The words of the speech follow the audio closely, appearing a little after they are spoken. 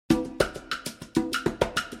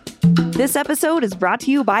This episode is brought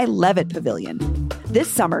to you by Levitt Pavilion. This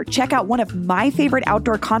summer, check out one of my favorite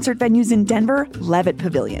outdoor concert venues in Denver, Levitt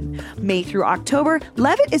Pavilion. May through October,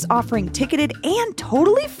 Levitt is offering ticketed and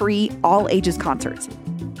totally free all-ages concerts.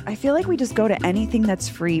 I feel like we just go to anything that's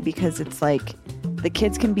free because it's like the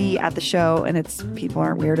kids can be at the show and people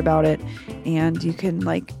aren't weird about it, and you can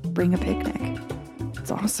bring a picnic.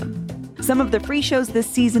 It's awesome. Some of the free shows this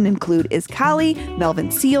season include Iskali,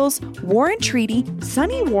 Melvin Seals, War and Treaty,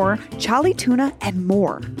 Sunny War, Charlie Tuna, and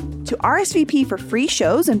more. To RSVP for free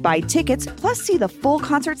shows and buy tickets, plus see the full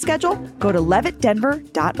concert schedule, go to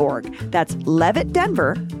levittdenver.org. That's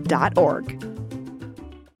levittdenver.org.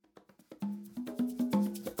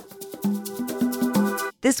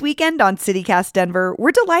 This weekend on CityCast Denver,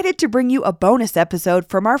 we're delighted to bring you a bonus episode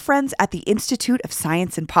from our friends at the Institute of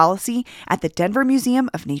Science and Policy at the Denver Museum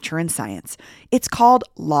of Nature and Science. It's called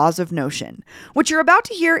Laws of Notion. What you're about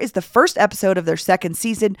to hear is the first episode of their second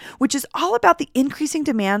season, which is all about the increasing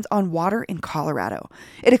demands on water in Colorado.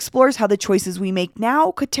 It explores how the choices we make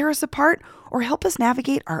now could tear us apart or help us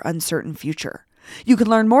navigate our uncertain future. You can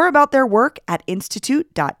learn more about their work at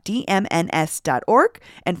institute.dmns.org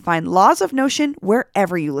and find Laws of Notion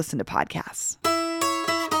wherever you listen to podcasts.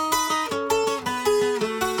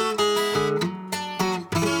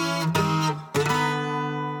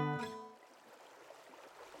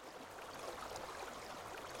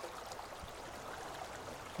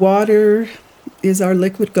 Water is our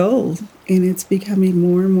liquid gold, and it's becoming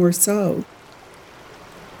more and more so.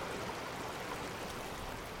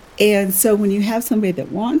 And so when you have somebody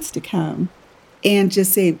that wants to come and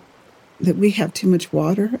just say that we have too much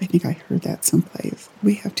water, I think I heard that someplace.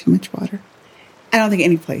 We have too much water. I don't think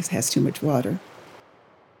any place has too much water.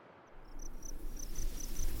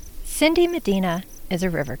 Cindy Medina is a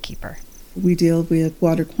riverkeeper. We deal with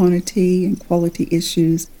water quantity and quality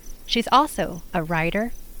issues. She's also a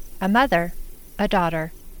writer, a mother, a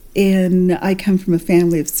daughter, and I come from a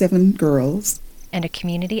family of 7 girls. And a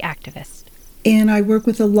community activist. And I work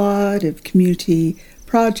with a lot of community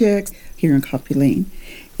projects here in Copulene.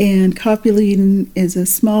 And Copulene is a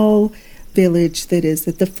small village that is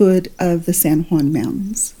at the foot of the San Juan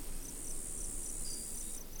Mountains.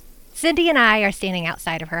 Cindy and I are standing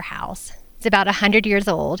outside of her house. It's about 100 years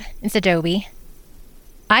old. It's adobe.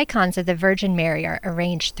 Icons of the Virgin Mary are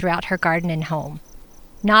arranged throughout her garden and home.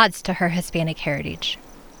 Nods to her Hispanic heritage.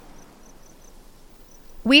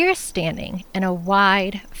 We are standing in a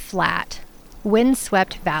wide, flat,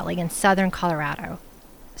 windswept valley in southern Colorado,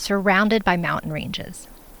 surrounded by mountain ranges.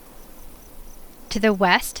 To the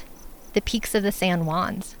west, the peaks of the San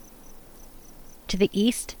Juans. To the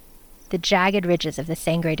east, the jagged ridges of the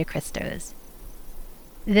Sangre de Cristos.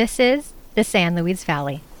 This is the San Luis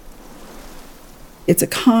Valley. It's a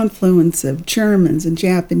confluence of Germans and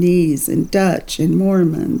Japanese and Dutch and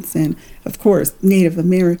Mormons and, of course, Native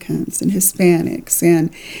Americans and Hispanics.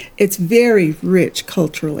 And it's very rich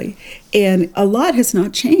culturally. And a lot has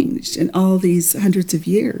not changed in all these hundreds of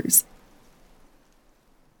years.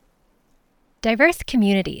 Diverse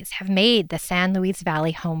communities have made the San Luis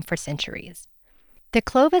Valley home for centuries. The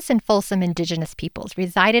Clovis and Folsom indigenous peoples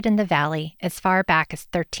resided in the valley as far back as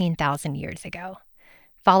 13,000 years ago,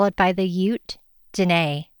 followed by the Ute,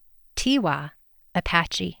 Dene, Tiwa,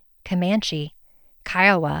 Apache, Comanche,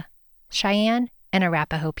 Kiowa, Cheyenne, and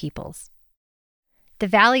Arapaho peoples. The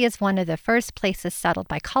valley is one of the first places settled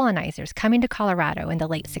by colonizers coming to Colorado in the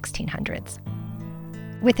late 1600s.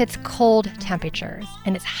 With its cold temperatures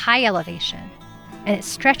and its high elevation, and its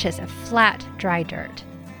stretches of flat, dry dirt,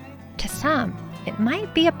 to some, it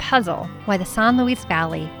might be a puzzle why the San Luis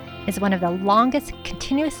Valley is one of the longest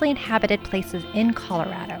continuously inhabited places in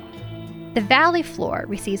Colorado. The valley floor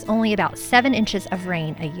receives only about 7 inches of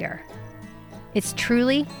rain a year. It's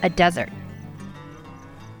truly a desert.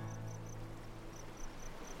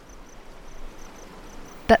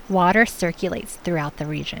 But water circulates throughout the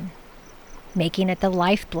region, making it the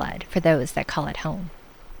lifeblood for those that call it home.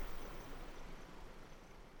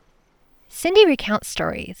 Cindy recounts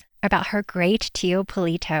stories about her great Tio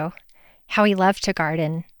Polito, how he loved to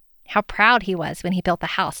garden, how proud he was when he built the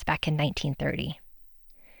house back in 1930.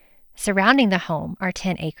 Surrounding the home are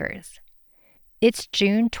 10 acres. It's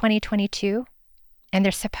June 2022, and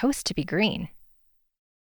they're supposed to be green.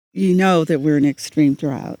 You know that we're in extreme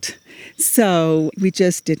drought. So we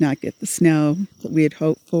just did not get the snow that we had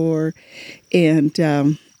hoped for, and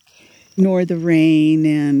nor the rain.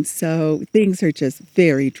 And so things are just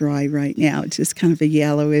very dry right now. It's just kind of a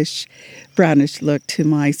yellowish, brownish look to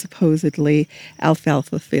my supposedly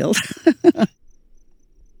alfalfa field.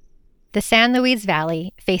 The San Luis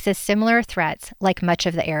Valley faces similar threats like much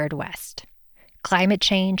of the arid West. Climate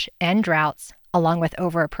change and droughts along with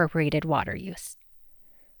over-appropriated water use.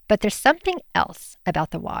 But there's something else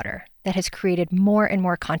about the water that has created more and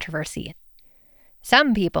more controversy.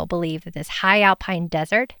 Some people believe that this high alpine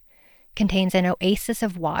desert contains an oasis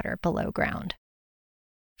of water below ground.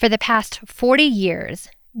 For the past 40 years,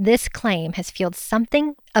 this claim has fueled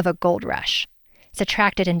something of a gold rush. It's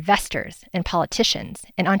attracted investors and politicians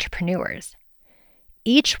and entrepreneurs,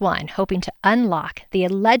 each one hoping to unlock the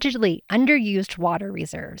allegedly underused water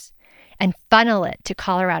reserves and funnel it to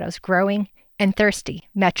Colorado's growing and thirsty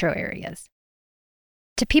metro areas.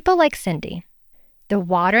 To people like Cindy, the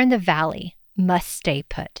water in the valley must stay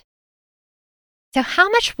put. So how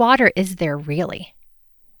much water is there really?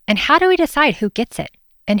 And how do we decide who gets it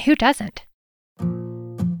and who doesn't?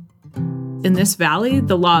 In this valley,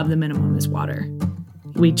 the law of the minimum is water.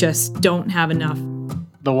 We just don't have enough.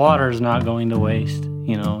 The water is not going to waste.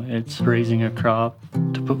 It's raising a crop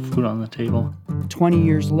to put food on the table. 20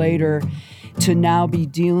 years later, to now be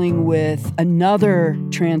dealing with another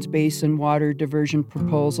trans-basin water diversion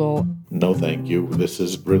proposal. No, thank you. This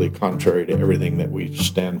is really contrary to everything that we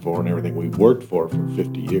stand for and everything we've worked for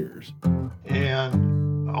 50 years.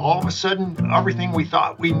 And all of a sudden, everything we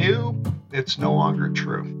thought we knew, it's no longer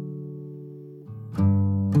true.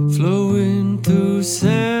 Flowing through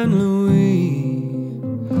San Luis,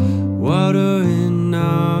 water in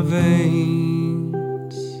our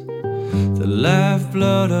veins, the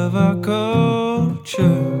lifeblood of our culture,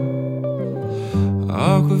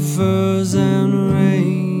 aquifers and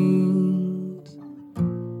rains.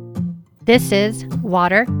 This is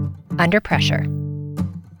Water Under Pressure,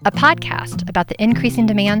 a podcast about the increasing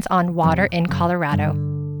demands on water in Colorado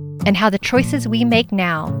and how the choices we make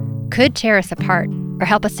now could tear us apart or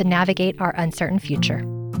help us to navigate our uncertain future.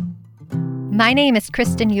 My name is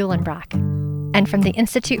Kristen Uhlenbrock, and from the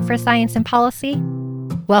Institute for Science and Policy,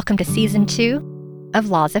 welcome to Season 2 of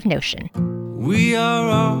Laws of Notion. We are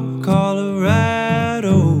all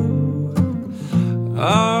Colorado,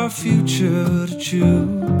 our future to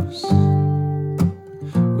choose.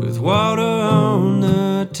 With water on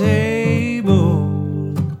the table,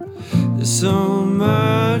 there's so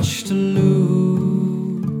much to lose.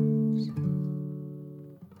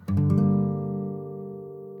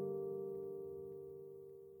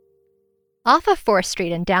 Off of 4th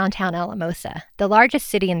Street in downtown Alamosa, the largest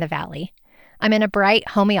city in the valley, I'm in a bright,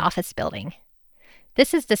 homey office building.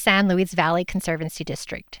 This is the San Luis Valley Conservancy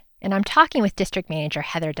District, and I'm talking with District Manager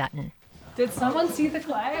Heather Dutton. Did someone see the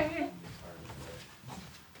clay?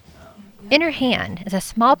 In her hand is a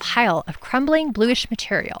small pile of crumbling bluish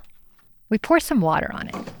material. We pour some water on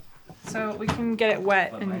it. So we can get it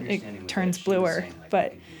wet and it turns bluer,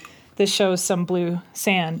 but this shows some blue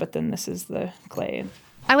sand, but then this is the clay.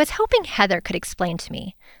 I was hoping Heather could explain to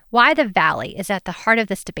me why the valley is at the heart of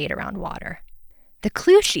this debate around water. The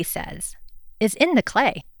clue, she says, is in the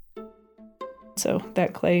clay. So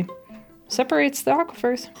that clay separates the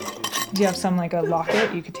aquifers. Do you have some like a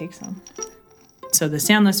locket? You could take some. So the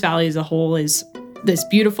San Luis Valley as a whole is this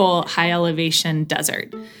beautiful high elevation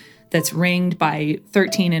desert that's ringed by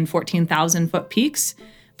 13 and 14,000 foot peaks,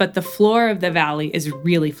 but the floor of the valley is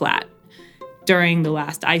really flat. During the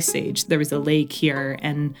last ice age, there was a lake here,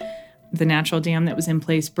 and the natural dam that was in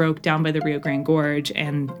place broke down by the Rio Grande Gorge,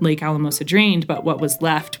 and Lake Alamosa drained, but what was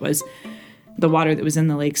left was the water that was in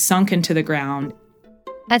the lake sunk into the ground.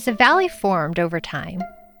 As the valley formed over time,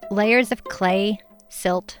 layers of clay,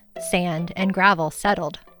 silt, sand, and gravel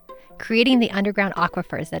settled, creating the underground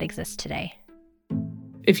aquifers that exist today.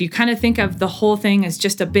 If you kind of think of the whole thing as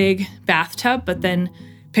just a big bathtub, but then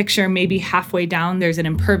picture maybe halfway down there's an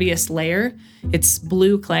impervious layer. It's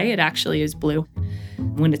blue clay. It actually is blue.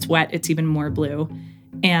 When it's wet, it's even more blue.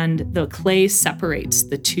 And the clay separates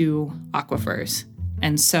the two aquifers.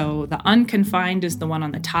 And so the unconfined is the one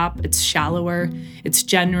on the top. It's shallower. It's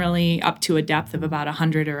generally up to a depth of about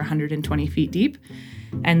 100 or 120 feet deep.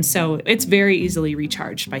 And so it's very easily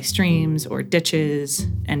recharged by streams or ditches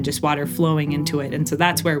and just water flowing into it. And so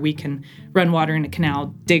that's where we can run water in a canal,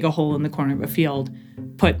 dig a hole in the corner of a field,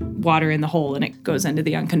 put water in the hole, and it goes into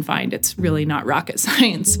the unconfined. It's really not rocket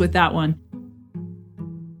science with that one.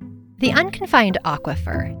 The unconfined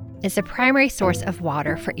aquifer is the primary source of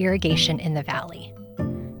water for irrigation in the valley.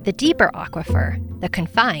 The deeper aquifer, the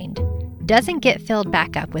confined, doesn't get filled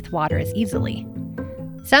back up with water as easily.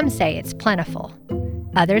 Some say it's plentiful.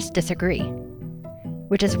 Others disagree,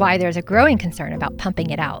 which is why there's a growing concern about pumping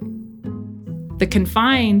it out. The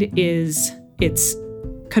confined it's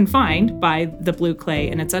confined by the blue clay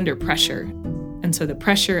and it's under pressure. And so the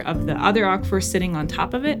pressure of the other aquifer sitting on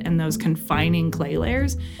top of it and those confining clay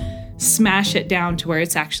layers smash it down to where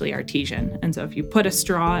it's actually artesian. And so if you put a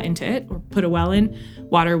straw into it or put a well in,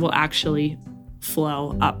 water will actually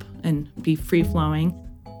flow up and be free-flowing.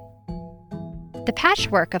 The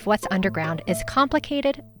patchwork of what's underground is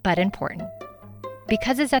complicated but important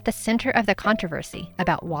because it's at the center of the controversy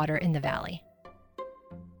about water in the valley.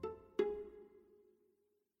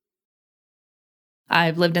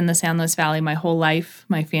 I've lived in the San Luis Valley my whole life.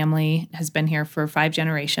 My family has been here for 5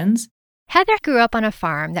 generations. Heather grew up on a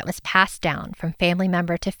farm that was passed down from family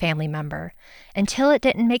member to family member until it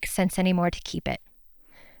didn't make sense anymore to keep it.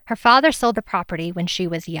 Her father sold the property when she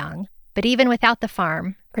was young, but even without the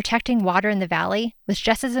farm, protecting water in the valley was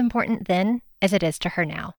just as important then as it is to her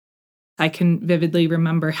now. I can vividly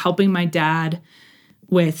remember helping my dad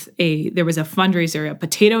with there was a fundraiser, a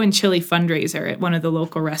potato and chili fundraiser at one of the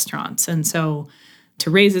local restaurants. And so to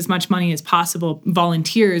raise as much money as possible,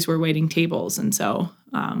 volunteers were waiting tables. And so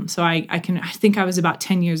I think I was about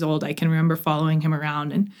 10 years old. I can remember following him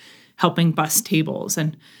around and helping bus tables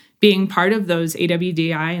and being part of those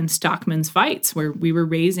AWDI and Stockman's fights where we were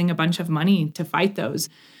raising a bunch of money to fight those.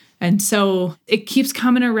 And so it keeps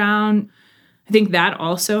coming around. I think that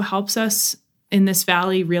also helps us in this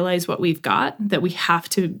valley realize what we've got, that we have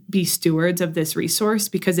to be stewards of this resource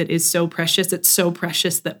because it is so precious. It's so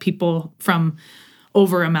precious that people from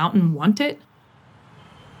over a mountain want it.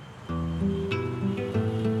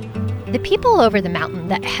 The people over the mountain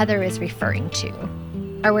that Heather is referring to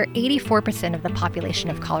are where 84% of the population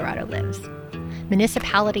of Colorado lives.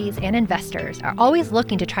 Municipalities and investors are always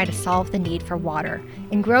looking to try to solve the need for water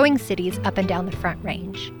in growing cities up and down the Front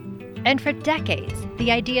Range. And for decades,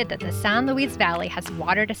 the idea that the San Luis Valley has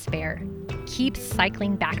water to spare keeps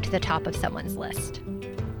cycling back to the top of someone's list.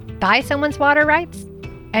 Buy someone's water rights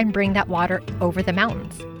and bring that water over the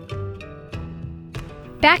mountains.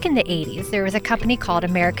 Back in the 80s, there was a company called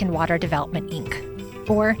American Water Development, Inc.,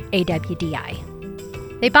 or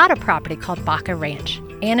AWDI. They bought a property called Baca Ranch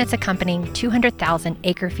and its accompanying 200,000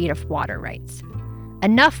 acre-feet of water rights,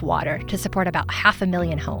 enough water to support about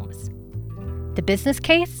 500,000 homes. The business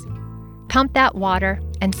case? Pump that water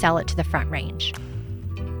and sell it to the Front Range.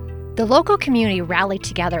 The local community rallied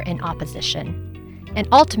together in opposition, and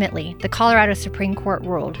ultimately, the Colorado Supreme Court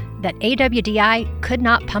ruled that AWDI could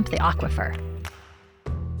not pump the aquifer.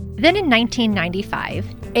 Then in 1995,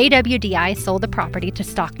 AWDI sold the property to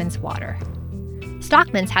Stockman's Water.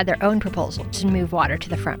 Stockman's had their own proposal to move water to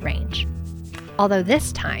the Front Range, although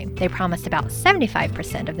this time they promised about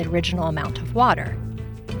 75% of the original amount of water.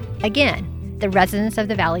 Again, the residents of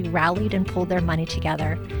the valley rallied and pulled their money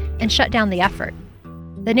together and shut down the effort.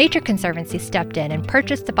 The Nature Conservancy stepped in and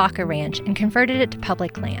purchased the Baca Ranch and converted it to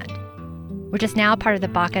public land, which is now part of the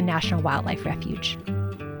Baca National Wildlife Refuge.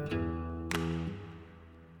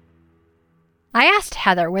 I asked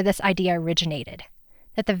Heather where this idea originated,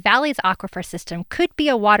 that the valley's aquifer system could be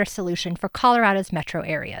a water solution for Colorado's metro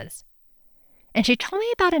areas. And she told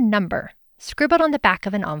me about a number scribbled on the back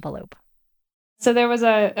of an envelope. So there was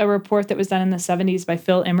a report that was done in the 70s by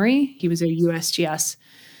Phil Emery. He was a USGS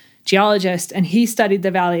geologist, and he studied the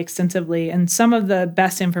valley extensively. And some of the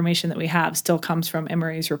best information that we have still comes from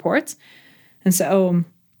Emery's reports. And so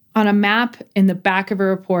on a map in the back of a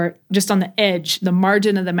report, just on the edge, the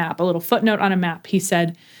margin of the map, a little footnote on a map, he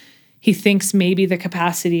said he thinks maybe the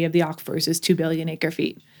capacity of the aquifers is 2 billion acre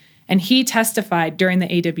feet. And he testified during the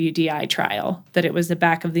AWDI trial that it was the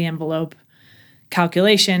back of the envelope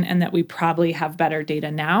calculation and that we probably have better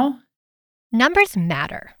data now. Numbers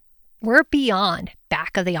matter. We're beyond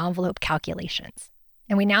back of the envelope calculations,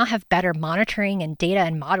 and we now have better monitoring and data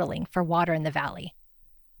and modeling for water in the valley.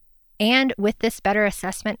 And with this better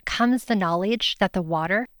assessment comes the knowledge that the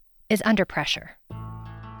water is under pressure.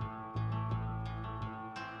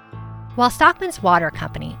 While Stockman's Water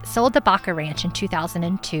Company sold the Baca Ranch in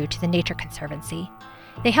 2002 to the Nature Conservancy,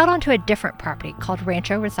 they held onto a different property called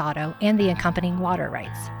Rancho Rosado and the accompanying water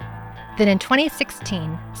rights. Then in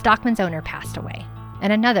 2016, Stockman's owner passed away,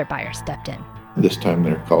 and another buyer stepped in. This time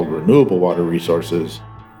they're called Renewable Water Resources.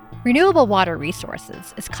 Renewable Water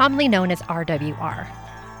Resources is commonly known as RWR.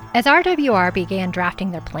 As RWR began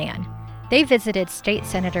drafting their plan, they visited State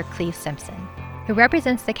Senator Cleve Simpson, who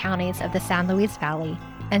represents the counties of the San Luis Valley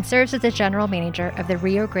and serves as the general manager of the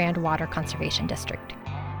Rio Grande Water Conservation District.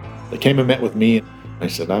 They came and met with me. I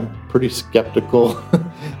said, I'm pretty skeptical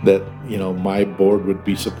that, my board would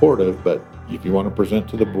be supportive, but if you want to present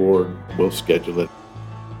to the board, we'll schedule it.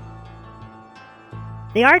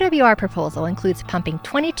 The RWR proposal includes pumping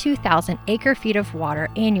 22,000 acre-feet of water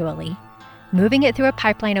annually, moving it through a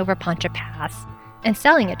pipeline over Poncha Pass, and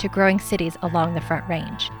selling it to growing cities along the Front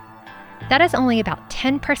Range. That is only about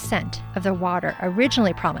 10% of the water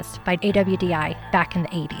originally promised by AWDI back in the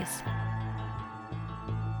 80s.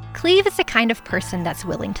 Cleve is the kind of person that's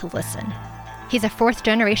willing to listen. He's a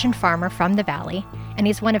fourth-generation farmer from the Valley, and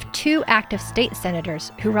he's one of 2 active state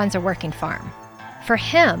senators who runs a working farm. For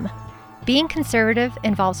him, being conservative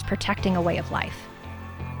involves protecting a way of life.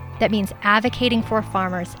 That means advocating for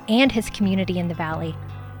farmers and his community in the Valley,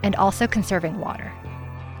 and also conserving water.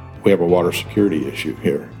 We have a water security issue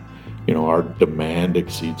here. Our demand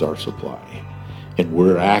exceeds our supply, and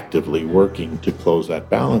we're actively working to close that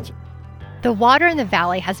balance. The water in the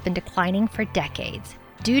Valley has been declining for decades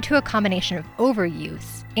due to a combination of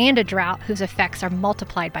overuse and a drought whose effects are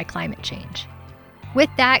multiplied by climate change. With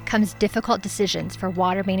that comes difficult decisions for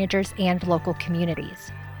water managers and local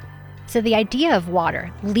communities. So the idea of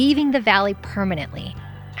water leaving the Valley permanently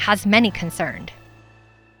has many concerned.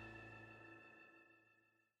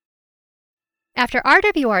 After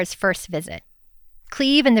RWR's first visit,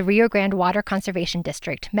 Cleve and the Rio Grande Water Conservation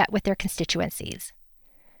District met with their constituencies.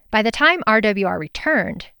 By the time RWR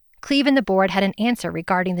returned, Cleve and the board had an answer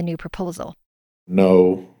regarding the new proposal.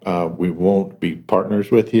 No, we won't be partners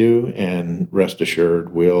with you, and rest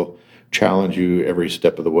assured we'll challenge you every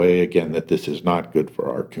step of the way, again, that this is not good for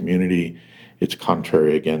our community. It's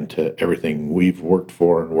contrary, again, to everything we've worked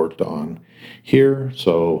for and worked on here,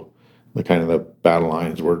 so the battle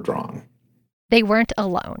lines were drawn. They weren't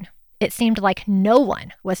alone. It seemed like no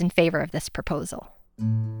one was in favor of this proposal.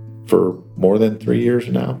 For more than 3 years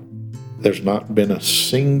now, there's not been a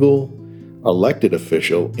single elected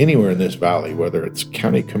official anywhere in this valley, whether it's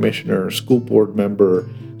county commissioner, school board member,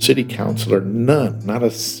 city councilor, none, not a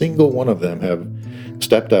single one of them have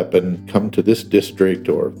stepped up and come to this district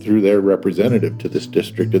or through their representative to this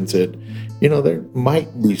district and said, there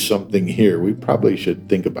might be something here. We probably should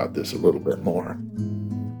think about this a little bit more.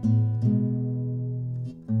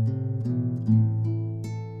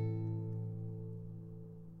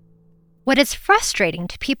 What is frustrating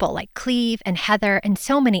to people like Cleve and Heather and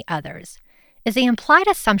so many others is the implied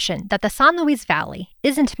assumption that the San Luis Valley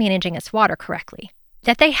isn't managing its water correctly,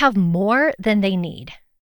 that they have more than they need.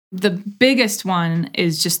 The biggest one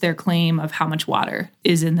is just their claim of how much water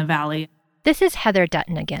is in the valley. This is Heather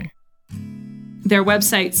Dutton again. Their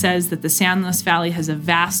website says that the San Luis Valley has a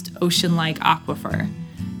vast ocean-like aquifer,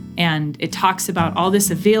 and it talks about all this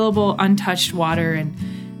available, untouched water and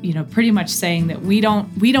pretty much saying that we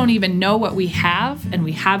don't even know what we have, and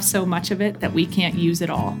we have so much of it that we can't use it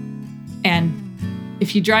all. And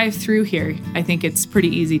if you drive through here, I think it's pretty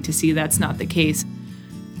easy to see that's not the case.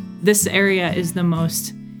 This area is the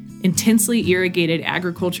most intensely irrigated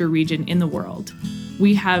agriculture region in the world.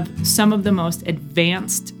 We have some of the most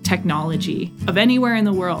advanced technology of anywhere in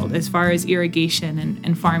the world as far as irrigation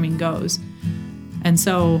and farming goes. And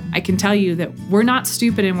so I can tell you that we're not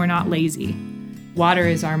stupid and we're not lazy. Water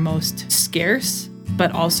is our most scarce,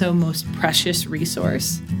 but also most precious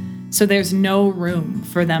resource. So there's no room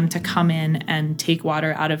for them to come in and take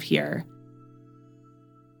water out of here.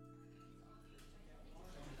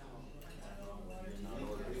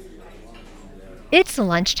 It's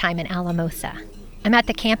lunchtime in Alamosa. I'm at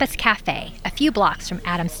the Campus Cafe, a few blocks from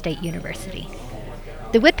Adams State University.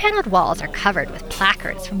 The wood-paneled walls are covered with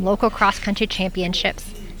placards from local cross-country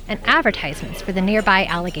championships and advertisements for the nearby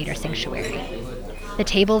alligator sanctuary. The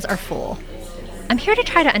tables are full. I'm here to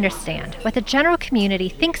try to understand what the general community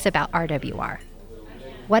thinks about RWR.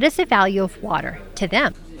 What is the value of water to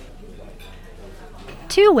them?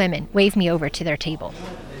 2 women wave me over to their table.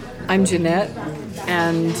 I'm Jeanette,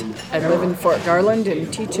 and I live in Fort Garland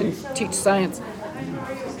and teach science.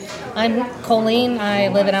 I'm Colleen. I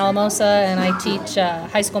live in Alamosa, and I teach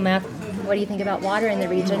high school math. What do you think about water in the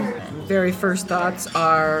region? Very first thoughts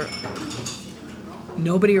are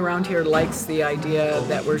nobody around here likes the idea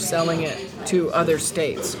that we're selling it to other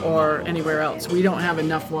states or anywhere else. We don't have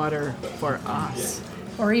enough water for us.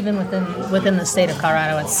 Or even within the state of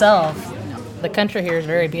Colorado itself. The country here is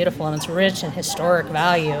very beautiful, and it's rich in historic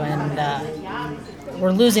value, and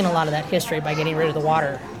we're losing a lot of that history by getting rid of the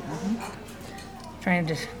water. Trying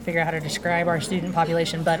to figure out how to describe our student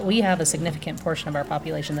population, but we have a significant portion of our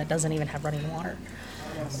population that doesn't even have running water.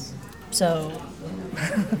 So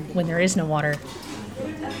when there is no water,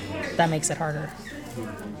 that makes it harder.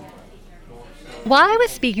 While I was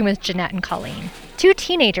speaking with Jeanette and Colleen, 2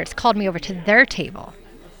 teenagers called me over to their table.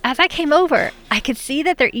 As I came over, I could see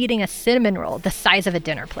that they're eating a cinnamon roll the size of a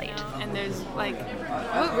dinner plate. And there's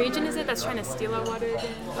what region is it that's trying to steal our water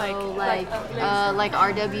again? Like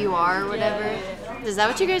RWR or whatever. Is that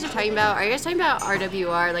what you guys are talking about? Are you guys talking about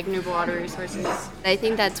RWR, like renewable water resources? I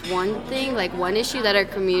think that's one thing, one issue that our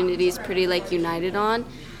community is pretty united on.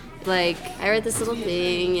 I read this little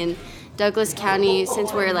thing, and Douglas County,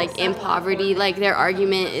 since we're in poverty, their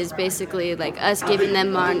argument is basically us giving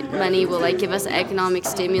them money will give us economic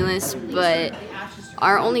stimulus, but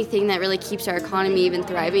our only thing that really keeps our economy even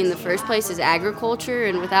thriving in the first place is agriculture,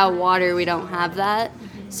 and without water, we don't have that.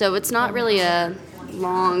 So it's not really a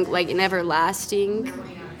long, like an everlasting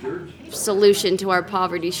solution to our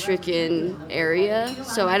poverty-stricken area.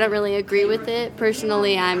 So I don't really agree with it.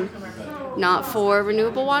 Personally, I'm not for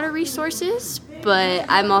renewable water resources, but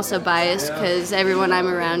I'm also biased because everyone I'm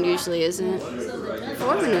around usually isn't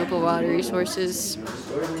for renewable water resources.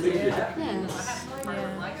 Yes.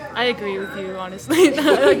 I agree with you, honestly.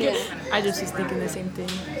 I just was thinking the same thing.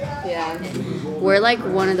 Yeah. We're like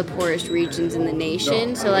one of the poorest regions in the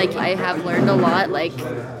nation, so like I have learned a lot like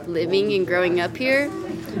living and growing up here,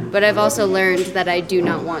 but I've also learned that I do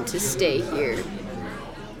not want to stay here.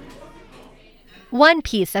 One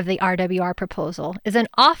piece of the RWR proposal is an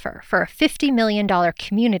offer for a $50 million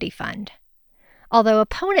community fund. Although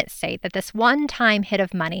opponents say that this one-time hit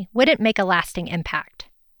of money wouldn't make a lasting impact,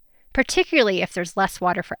 particularly if there's less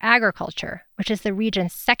water for agriculture, which is the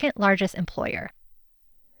region's second largest employer.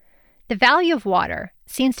 The value of water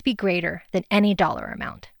seems to be greater than any dollar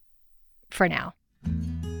amount, for now.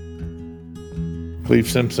 Cleve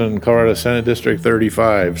Simpson, Colorado Senate District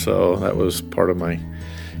 35, so that was part of my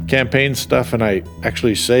campaign stuff, and I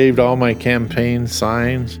actually saved all my campaign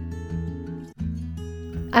signs.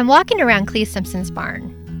 I'm walking around Cleve Simpson's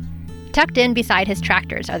barn. Tucked in beside his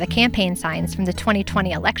tractors are the campaign signs from the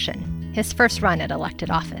 2020 election, his first run at elected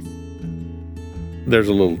office. There's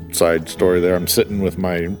a little side story there. I'm sitting with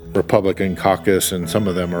my Republican caucus, and some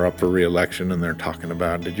of them are up for re-election, and they're talking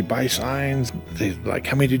about, did you buy signs? They like,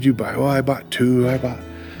 how many did you buy? Well, I bought 2. I bought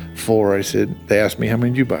 4. I said, they asked me how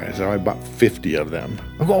many did you buy? I said, I bought 50 of them.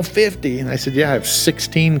 I'm going 50. And I said, yeah, I have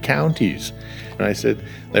 16 counties. And I said,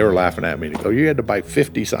 they were laughing at me. They go, you had to buy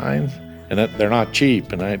 50 signs? And they're not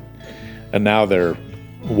cheap. And now they're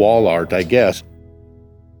wall art, I guess.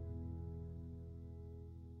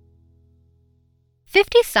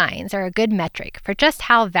 50 signs are a good metric for just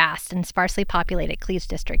how vast and sparsely populated Cleve's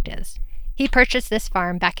district is. He purchased this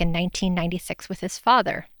farm back in 1996 with his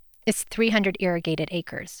father. It's 300 irrigated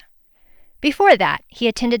acres. Before that, he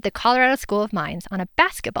attended the Colorado School of Mines on a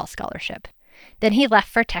basketball scholarship. Then he left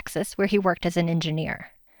for Texas, where he worked as an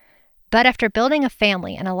engineer. But after building a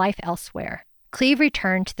family and a life elsewhere, Cleve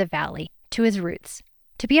returned to the valley, to his roots,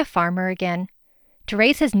 to be a farmer again, to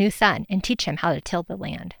raise his new son and teach him how to till the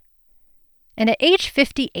land. And at age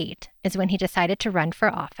 58 is when he decided to run for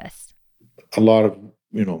office. A lot of,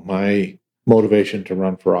 my motivation to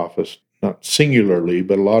run for office, not singularly,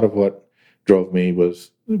 but a lot of what drove me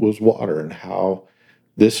was water, and how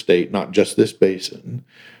this state, not just this basin,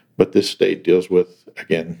 but this state deals with,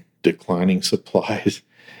 again, declining supplies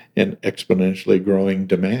and exponentially growing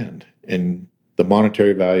demand. And the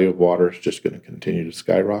monetary value of water is just going to continue to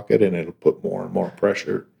skyrocket, and it'll put more and more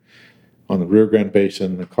pressure on the Rio Grande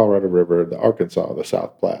Basin, the Colorado River, the Arkansas, the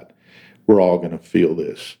South Platte. We're all going to feel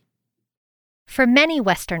this. For many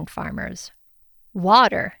Western farmers,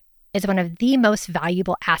 water is one of the most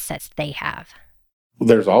valuable assets they have.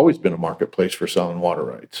 There's always been a marketplace for selling water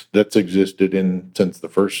rights. That's existed since the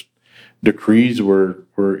first decrees were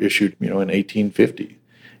issued, in 1850.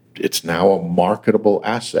 It's now a marketable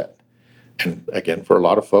asset. And again, for a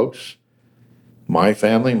lot of folks, my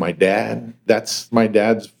family, my dad, that's my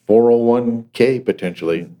dad's 401k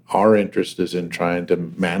potentially. Our interest is in trying to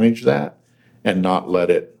manage that and not let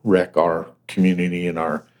it wreck our community and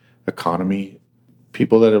our economy.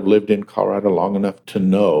 People that have lived in Colorado long enough to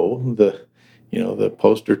know the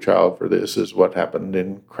poster child for this is what happened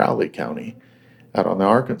in Crowley County out on the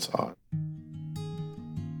Arkansas.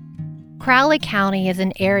 Crowley County is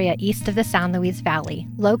an area east of the San Luis Valley,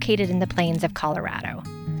 located in the plains of Colorado.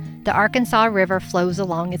 The Arkansas River flows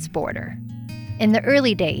along its border. In the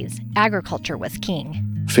early days, agriculture was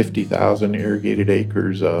king. 50,000 irrigated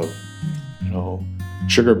acres of,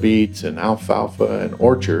 sugar beets and alfalfa and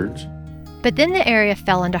orchards. But then the area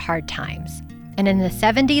fell into hard times. And in the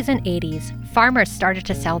 70s and 80s, farmers started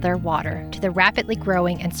to sell their water to the rapidly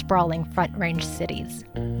growing and sprawling Front Range cities.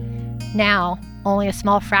 Now, only a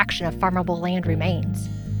small fraction of farmable land remains.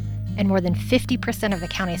 And more than 50% of the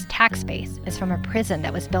county's tax base is from a prison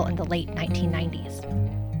that was built in the late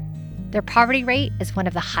 1990s. Their poverty rate is one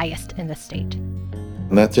of the highest in the state.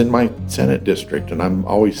 And that's in my Senate district, and I'm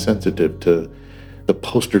always sensitive to the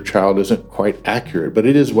poster child isn't quite accurate, but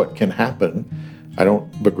it is what can happen. I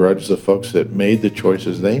don't begrudge the folks that made the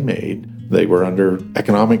choices they made. They were under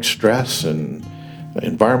economic stress and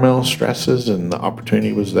environmental stresses, and the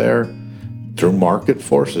opportunity was there. Through market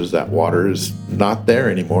forces, that water is not there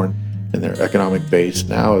anymore, and their economic base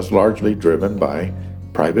now is largely driven by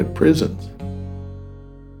private prisons.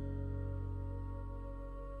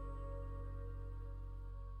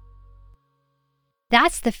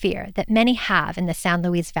 That's the fear that many have in the San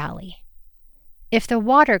Luis Valley. If the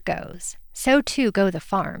water goes, so too go the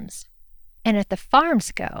farms. And if the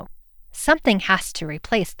farms go, something has to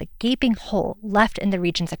replace the gaping hole left in the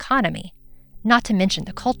region's economy, not to mention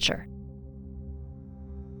the culture.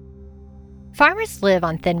 Farmers live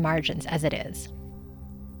on thin margins as it is.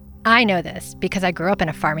 I know this because I grew up in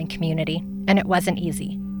a farming community, and it wasn't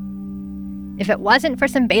easy. If it wasn't for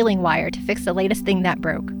some baling wire to fix the latest thing that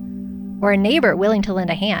broke, or a neighbor willing to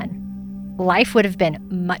lend a hand, life would have been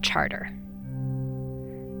much harder.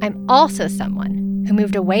 I'm also someone who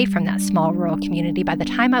moved away from that small rural community by the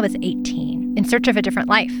time I was 18 in search of a different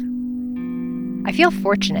life. I feel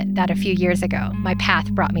fortunate that a few years ago, my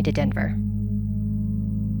path brought me to Denver.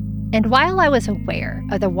 And while I was aware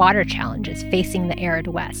of the water challenges facing the arid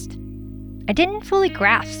West, I didn't fully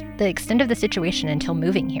grasp the extent of the situation until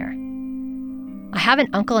moving here. I have an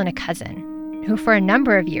uncle and a cousin who for a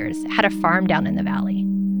number of years had a farm down in the valley,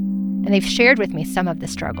 and they've shared with me some of the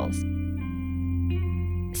struggles.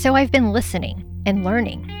 So I've been listening and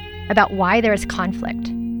learning about why there is conflict,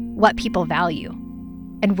 what people value,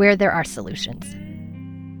 and where there are solutions.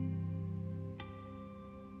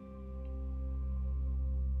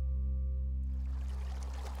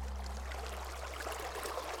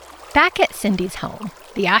 Back at Cindy's home,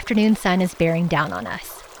 the afternoon sun is bearing down on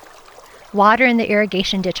us. Water in the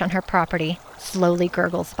irrigation ditch on her property slowly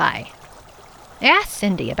gurgles by. I asked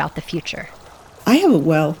Cindy about the future. I have a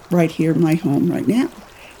well right here in my home right now.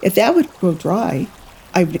 If that would go dry,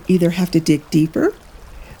 I would either have to dig deeper,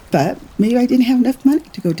 but maybe I didn't have enough money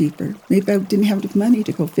to go deeper. Maybe I didn't have enough money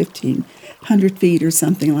to go 1,500 feet or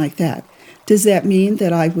something like that. Does that mean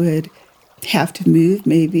that I would have to move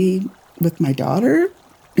maybe with my daughter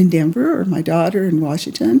in Denver or my daughter in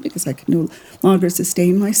Washington because I could no longer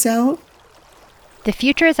sustain myself? The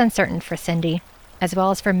future is uncertain for Cindy, as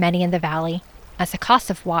well as for many in the valley, as the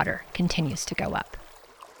cost of water continues to go up.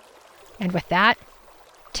 And with that,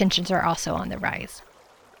 tensions are also on the rise.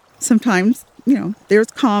 Sometimes,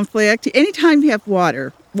 there's conflict. Anytime you have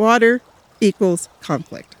water equals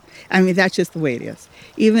conflict. I mean, that's just the way it is.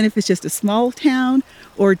 Even if it's just a small town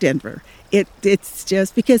or Denver, it's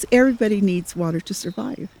just because everybody needs water to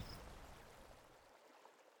survive.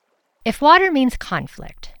 If water means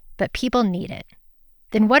conflict, but people need it,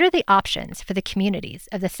 then what are the options for the communities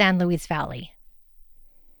of the San Luis Valley?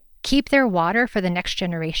 Keep their water for the next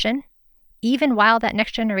generation, even while that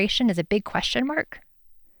next generation is a big question mark?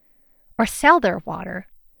 Or sell their water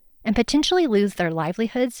and potentially lose their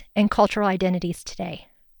livelihoods and cultural identities today?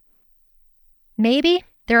 Maybe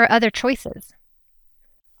there are other choices.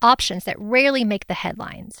 Options that rarely make the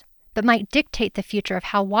headlines, but might dictate the future of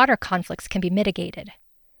how water conflicts can be mitigated,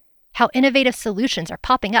 how innovative solutions are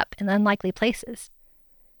popping up in unlikely places,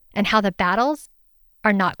 and how the battles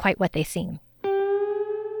are not quite what they seem.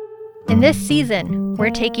 In this season, we're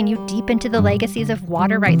taking you deep into the legacies of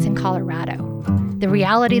water rights in Colorado, the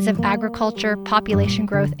realities of agriculture, population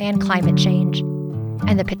growth, and climate change,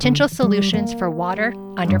 and the potential solutions for water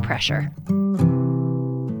under pressure.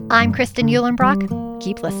 I'm Kristen Uhlenbrock.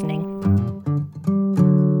 Keep listening.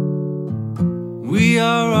 We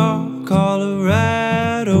are all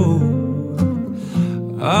Colorado,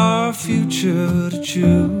 our future to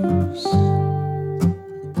choose.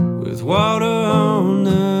 With water on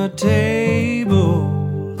the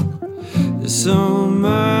table, there's so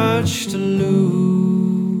much to lose.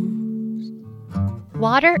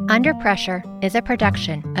 Water Under Pressure is a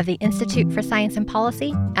production of the Institute for Science and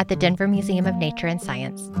Policy at the Denver Museum of Nature and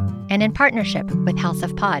Science, and in partnership with House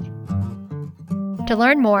of Pod. To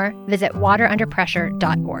learn more, visit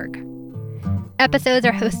waterunderpressure.org. Episodes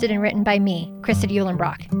are hosted and written by me, Kristen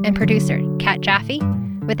Uhlenbrock, and producer Kat Jaffe,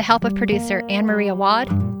 with the help of producer Anne Maria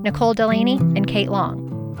Wad, Nicole Delaney, and Kate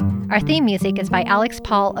Long. Our theme music is by Alex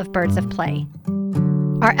Paul of Birds of Play.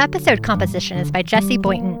 Our episode composition is by Jesse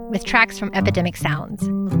Boynton with tracks from Epidemic Sounds.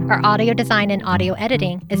 Our audio design and audio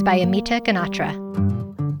editing is by Amita Ganatra.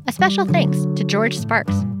 A special thanks to George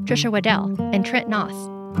Sparks, Trisha Waddell, and Trent Noss,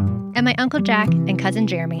 and my Uncle Jack and Cousin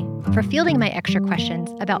Jeremy for fielding my extra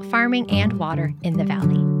questions about farming and water in the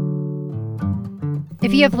valley.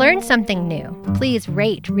 If you have learned something new, please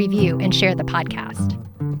rate, review, and share the podcast.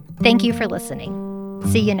 Thank you for listening.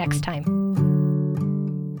 See you next time.